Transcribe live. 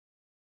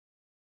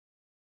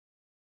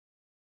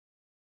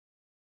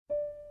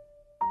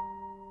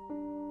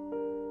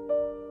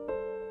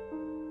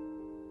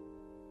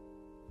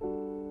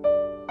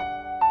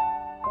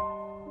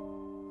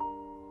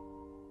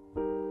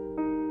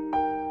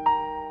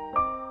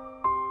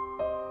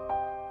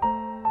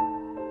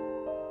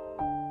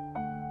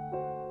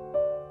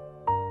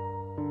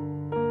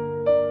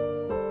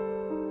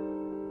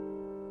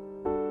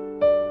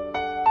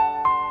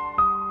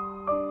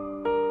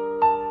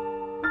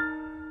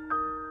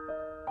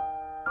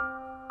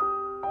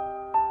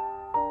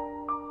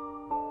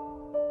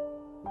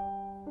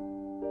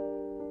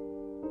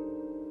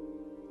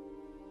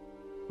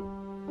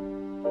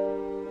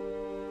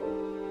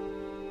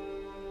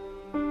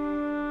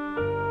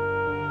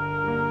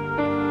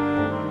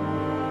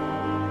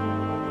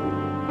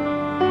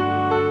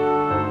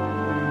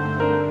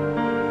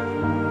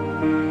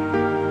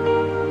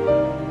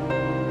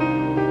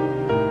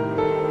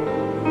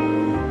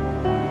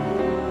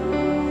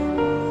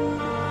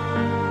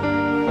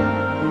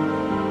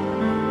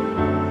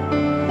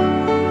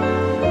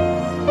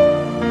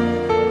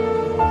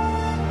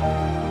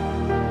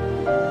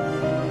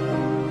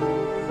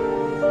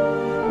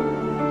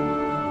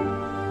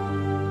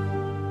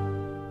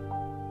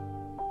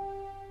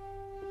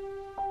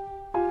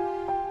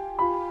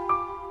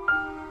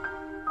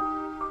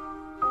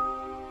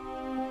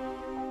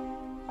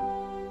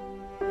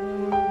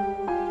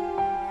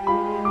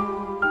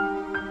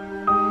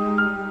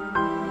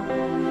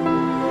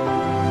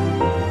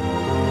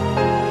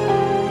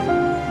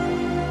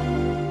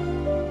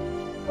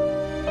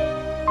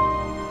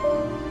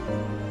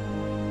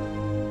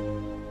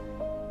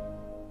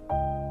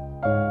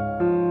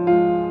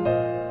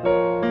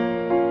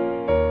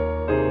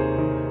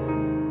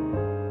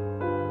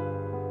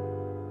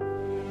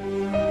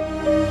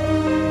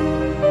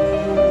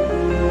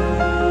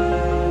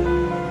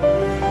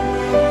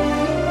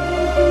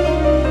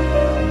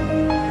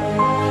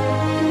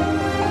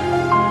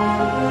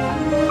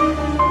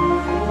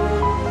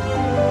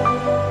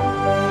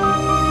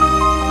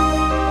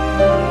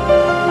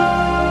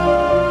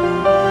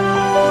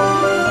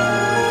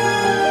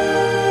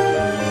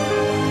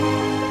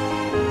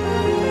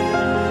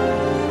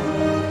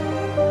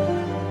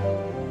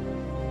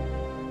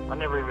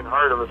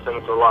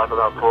sentenced to life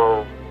without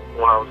parole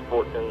when I was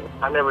 14.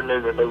 I never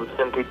knew that they would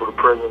send people to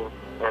prison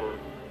and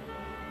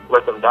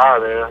let them die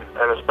there,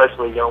 and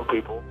especially young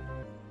people.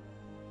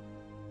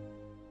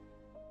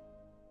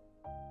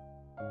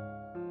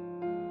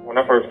 When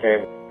I first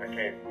came, I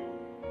came through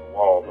the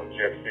walls of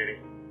Jeff City,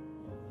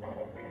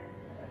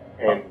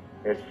 and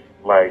it's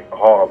like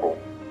horrible.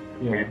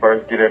 When you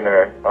first get in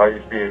there, all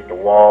you see is the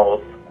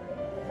walls.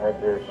 I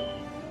just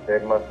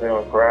let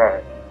myself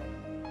cry.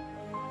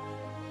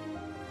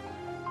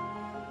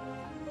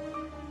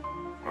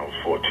 I was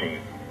 14.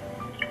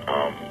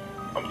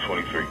 I'm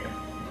 23,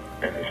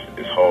 and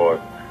it's hard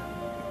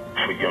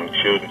for young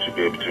children to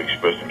be able to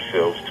express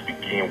themselves to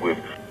begin with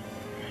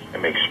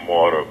and make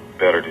smarter,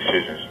 better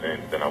decisions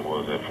than I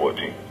was at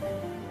 14.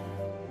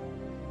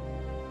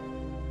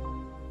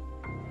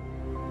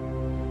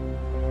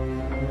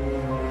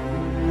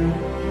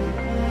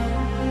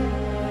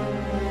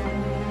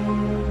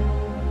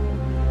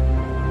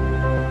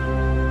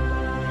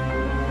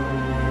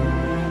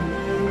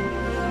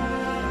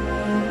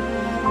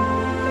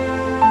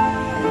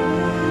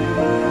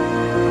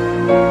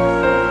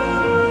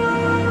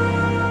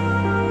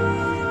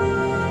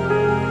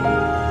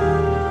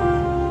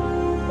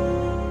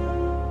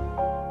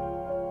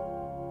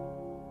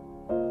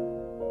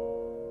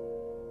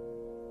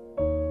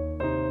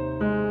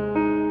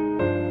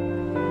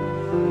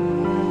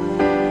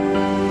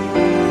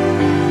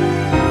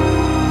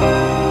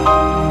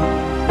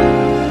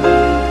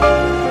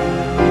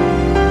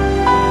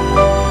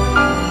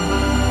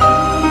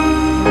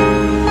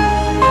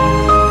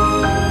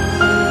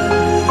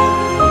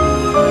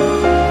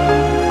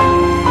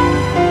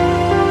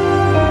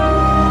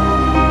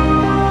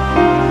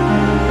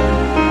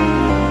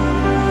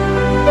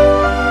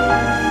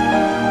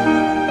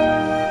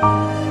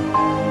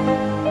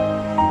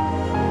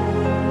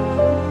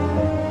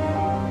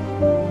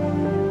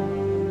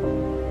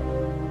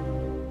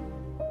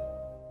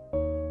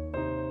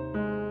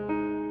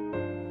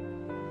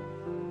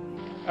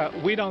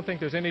 We don't think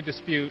there's any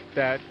dispute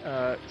that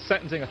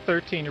sentencing a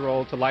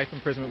 13-year-old to life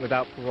imprisonment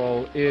without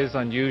parole is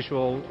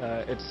unusual.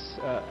 It's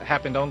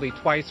happened only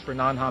twice for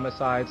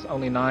non-homicides,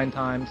 only 9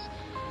 times.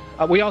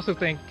 We also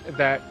think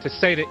that to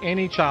say to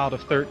any child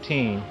of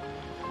 13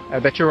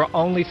 that you're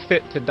only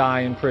fit to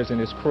die in prison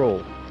is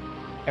cruel.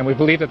 And we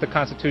believe that the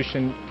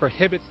Constitution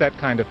prohibits that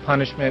kind of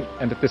punishment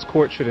and that this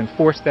court should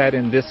enforce that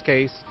in this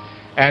case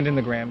and in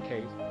the Graham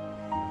case.